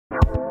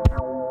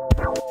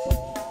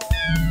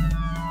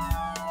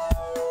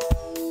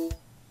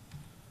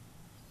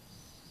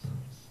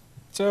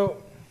So,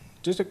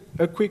 just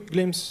a quick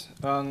glimpse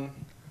on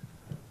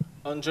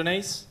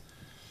JOnAS.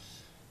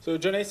 So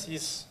JOnAS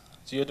is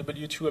the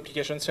OW2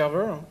 application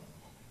server,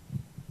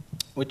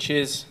 which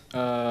is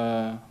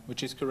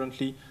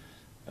currently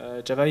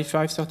Java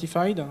E5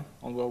 certified,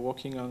 and we're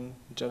working on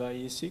Java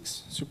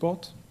E6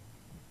 support.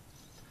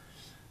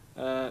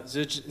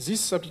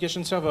 This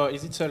application server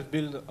is itself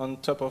built on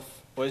top of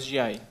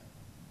OSGi.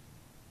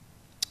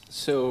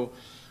 So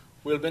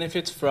we'll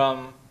benefit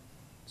from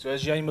the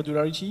OSGi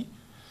modularity.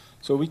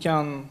 So we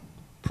can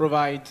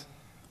provide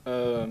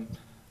an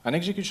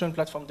execution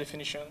platform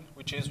definition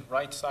which is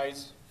right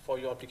size for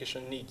your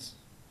application needs.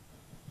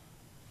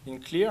 In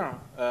clear,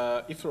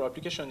 if your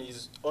application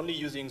is only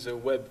using the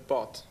web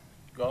part,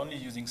 you're only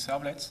using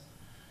servlets,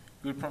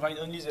 you'll provide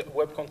only the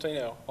web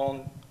container,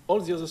 and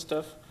all the other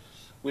stuff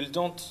will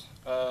don't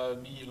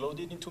be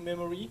loaded into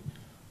memory,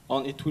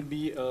 and it will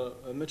be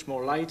a much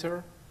more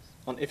lighter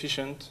and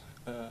efficient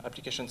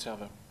application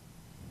server.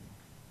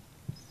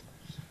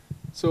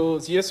 So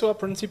the SOA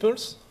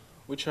principles,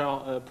 which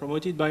are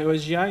promoted by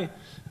OSGi,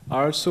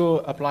 are also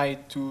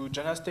applied to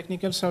JOnAS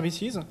technical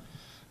services.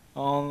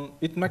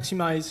 It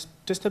maximizes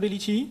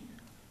testability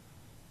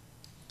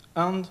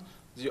and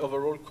the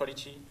overall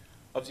quality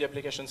of the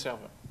application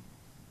server.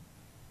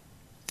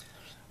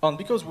 And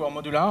because we are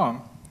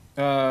modular,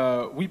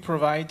 we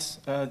provide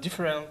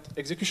different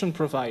execution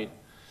profile.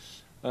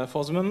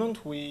 For the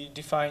moment, we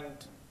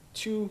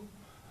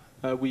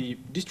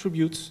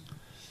distribute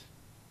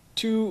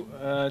two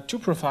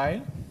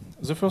profiles.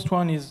 The first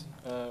one is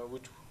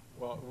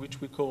which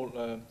we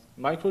call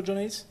micro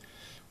JOnAS,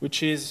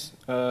 which is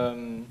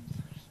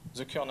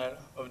the kernel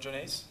of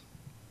JOnAS.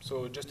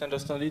 So just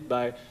understand it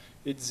by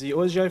it's the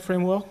OSGi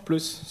framework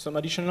plus some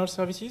additional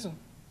services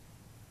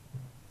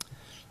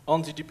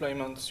on the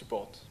deployment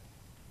support.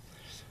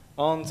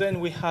 And then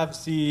we have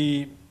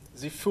the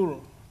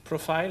full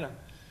profile,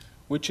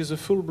 which is a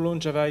full-blown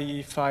Java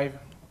E5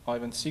 or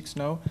even 6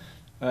 now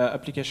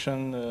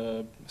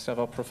application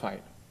server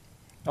profile.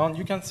 And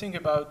you can think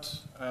about,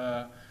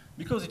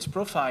 because it's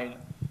profile,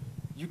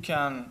 you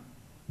can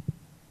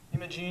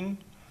imagine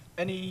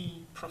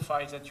any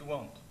profile that you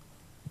want.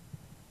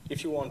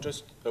 If you want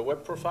just a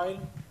web profile,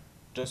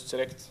 just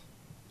select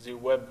the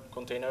web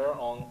container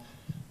on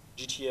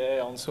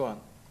GTA and so on.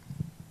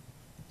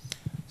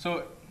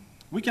 So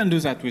we can do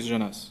that with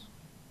JOnAS.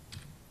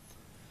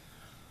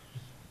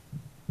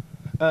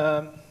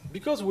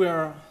 Because we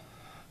are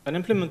an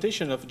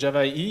implementation of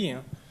Java EE,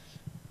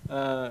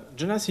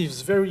 JOnAS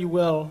is very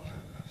well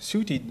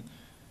suited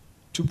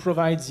to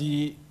provide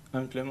the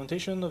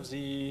implementation of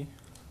the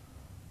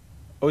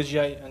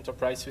OSGi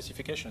enterprise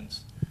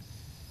specifications.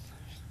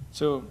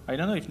 So I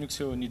don't know if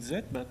Nuxio needs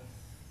that, but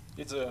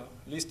it's a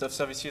list of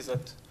services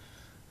that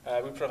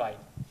we provide.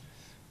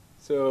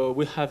 So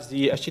we have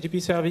the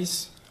HTTP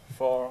service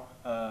for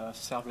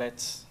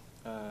servlets,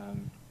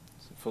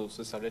 for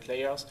the servlet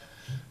layers.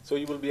 So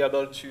you will be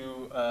able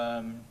to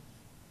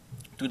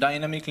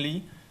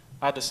dynamically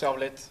add a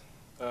servlet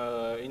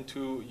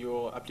into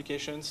your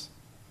applications.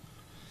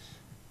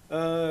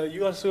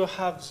 We also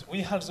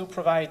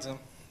provide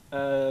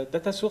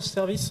data source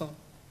service.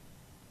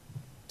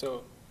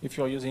 So if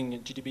you're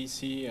using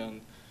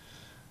JDBC,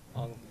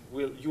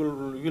 you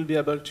will be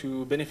able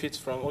to benefit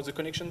from all the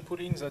connection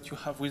pooling that you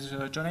have with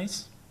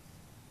JOnAS.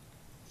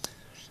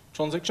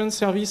 Transaction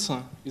service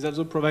is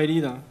also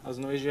provided as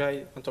an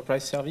OSGi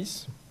enterprise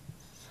service.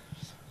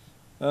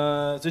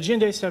 The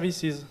G&A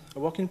service is a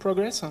work in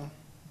progress.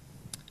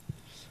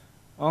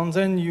 And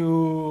then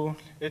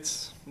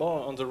it's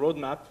more on the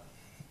roadmap,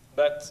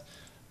 but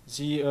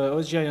the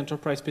OSGi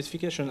enterprise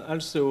specification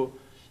also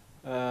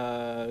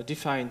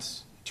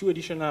defines two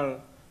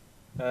additional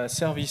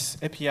service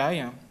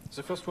API.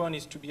 The first one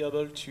is to be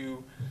able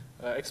to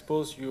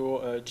expose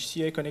your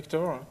GCA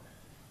connector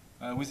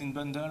within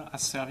bundle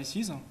as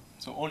services,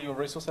 so all your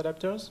resource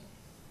adapters.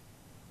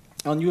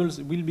 And you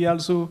will be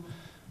also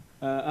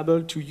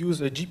able to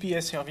use a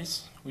GPS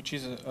service, which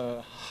is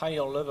a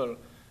higher level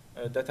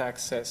data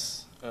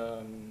access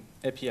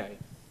API.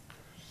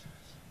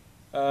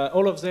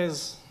 All of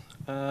these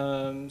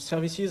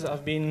services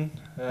have been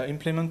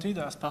implemented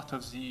as part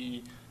of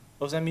the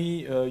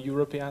OW2con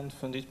European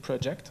funded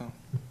project.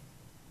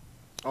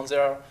 And they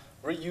are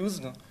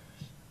reused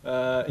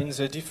in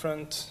the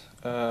different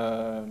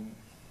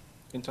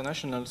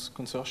international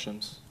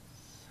consortiums.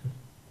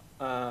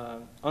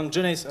 And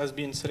JOnAS has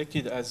been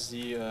selected as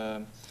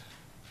the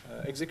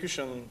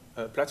execution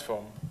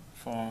platform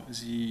for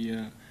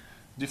the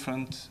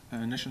different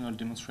national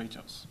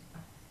demonstrators.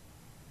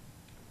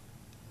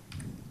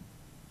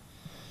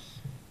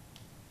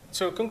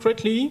 So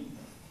concretely,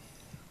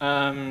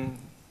 how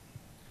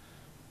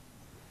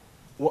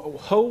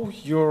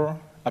your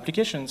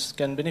applications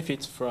can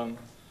benefit from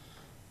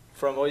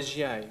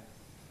OSGi.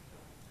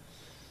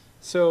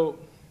 So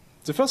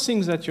the first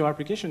thing that your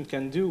application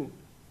can do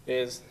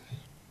is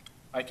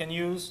I can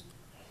use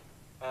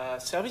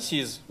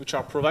services which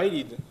are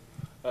provided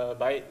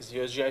by the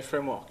OSGi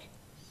framework.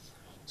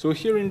 So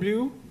here in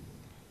blue,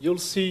 you'll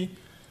see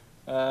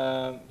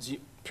the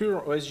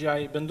pure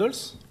OSGi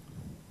bundles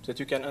that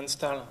you can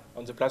install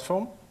on the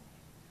platform.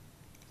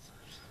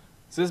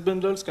 These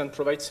bundles can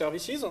provide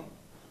services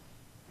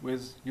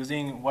with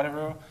using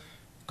whatever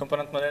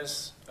component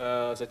models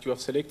that you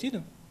have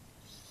selected.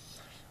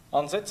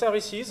 And that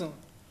services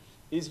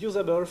is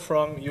usable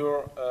from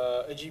your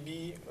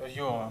AGB,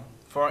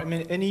 for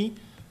any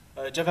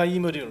JavaE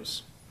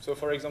modules. So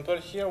for example,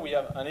 here we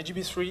have an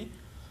AGB3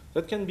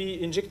 that can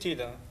be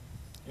injected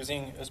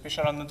using a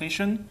special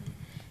annotation.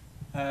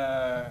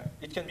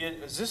 It can be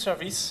this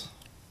service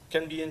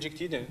can be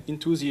injected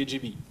into the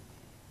AGB.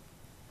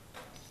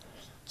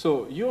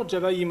 So your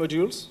JavaE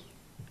modules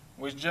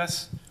with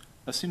just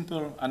a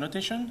simple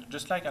annotation,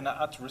 just like an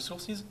at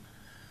resources,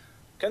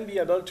 can be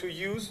able to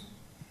use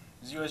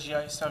the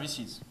OSGi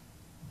services.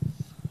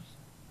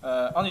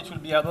 And it will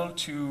be able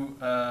to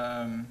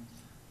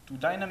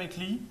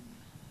dynamically,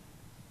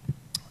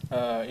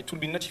 it will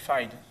be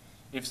notified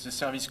if the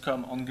service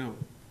come and go.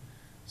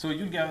 So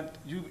you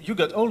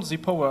got all the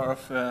power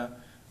of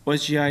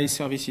OSGi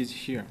services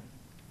here.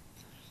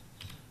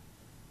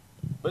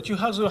 But you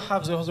also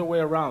have the other way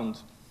around,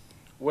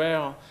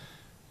 where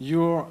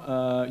your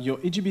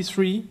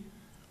AGB3,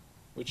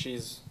 which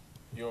is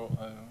your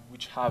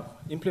which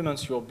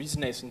implements your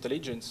business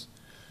intelligence,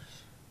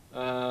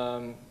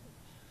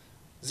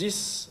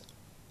 this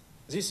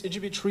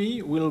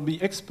AGB3 will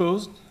be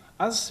exposed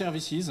as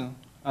services,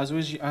 as an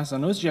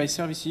OSGi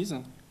services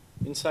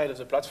inside of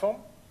the platform.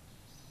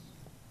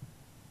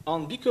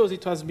 And because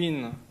it has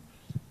been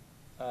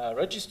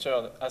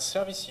registered as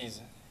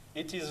services,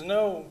 it is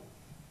now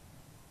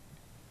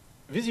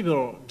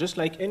visible just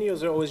like any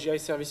other OSGi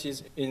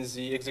services in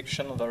the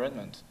execution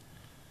environment.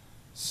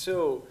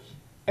 So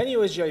any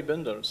OSGi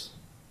bundles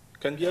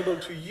can be able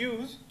to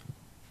use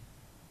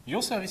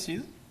your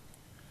services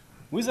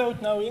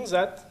without knowing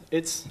that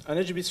it's an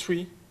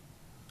AGB3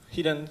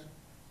 hidden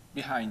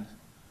behind.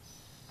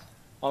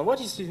 And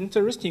what is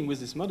interesting with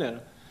this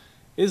model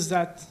is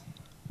that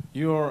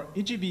your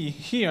AGB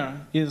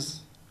here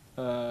is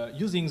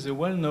using the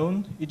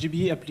well-known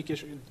AGB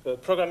application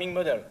programming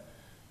model.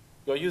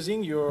 You're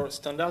using your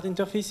standard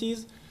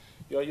interfaces,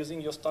 you're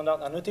using your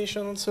standard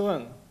annotation, and so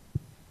on.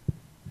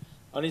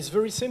 And it's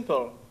very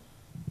simple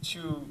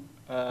to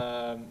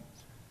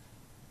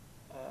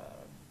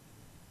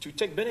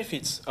take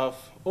benefits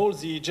of all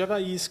the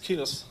JavaE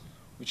skills,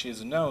 which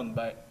is known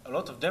by a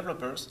lot of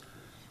developers,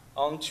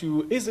 and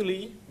to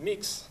easily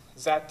mix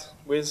that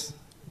with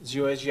the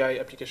OSGi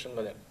application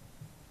model.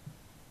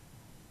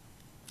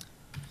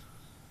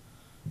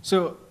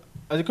 So,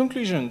 as a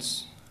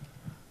conclusions,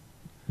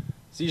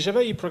 the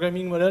JavaE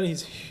programming model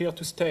is here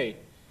to stay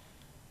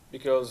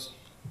because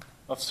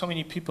of so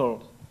many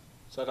people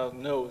that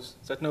knows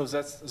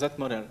that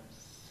model.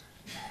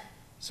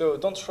 So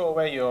don't throw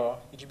away your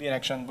AGB and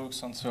action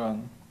books and so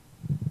on.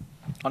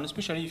 And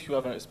especially if you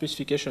have a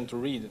specification to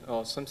read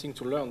or something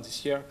to learn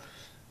this year,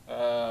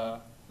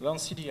 learn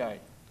CDI.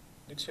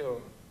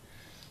 Luxio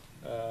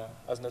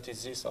has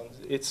noticed this, and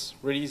it's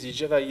really the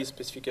JavaE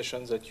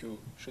specifications that you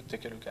should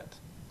take a look at.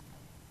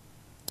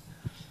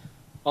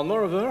 And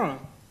moreover,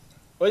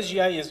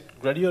 OSGi is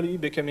gradually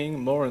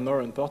becoming more and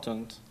more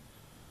important.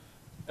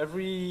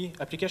 Every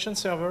application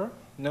server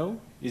now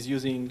is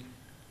using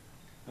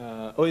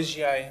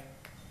OSGi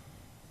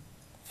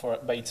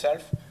by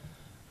itself,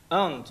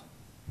 and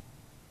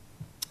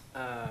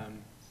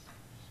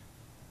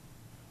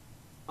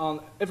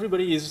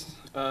everybody is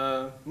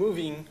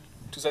moving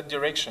to that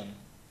direction.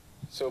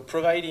 So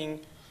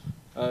providing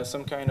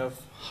some kind of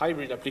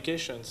hybrid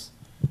applications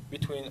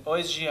between the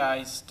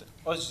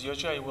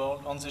OSGi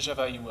world and the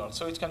JavaE world.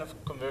 So it's kind of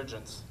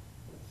convergence.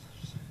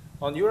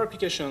 And your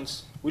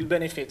applications will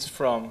benefit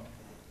from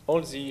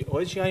all the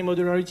OSGi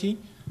modularity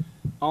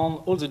and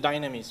all the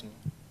dynamism.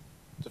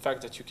 The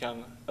fact that you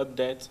can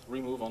update,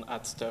 remove, and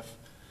add stuff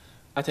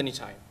at any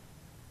time.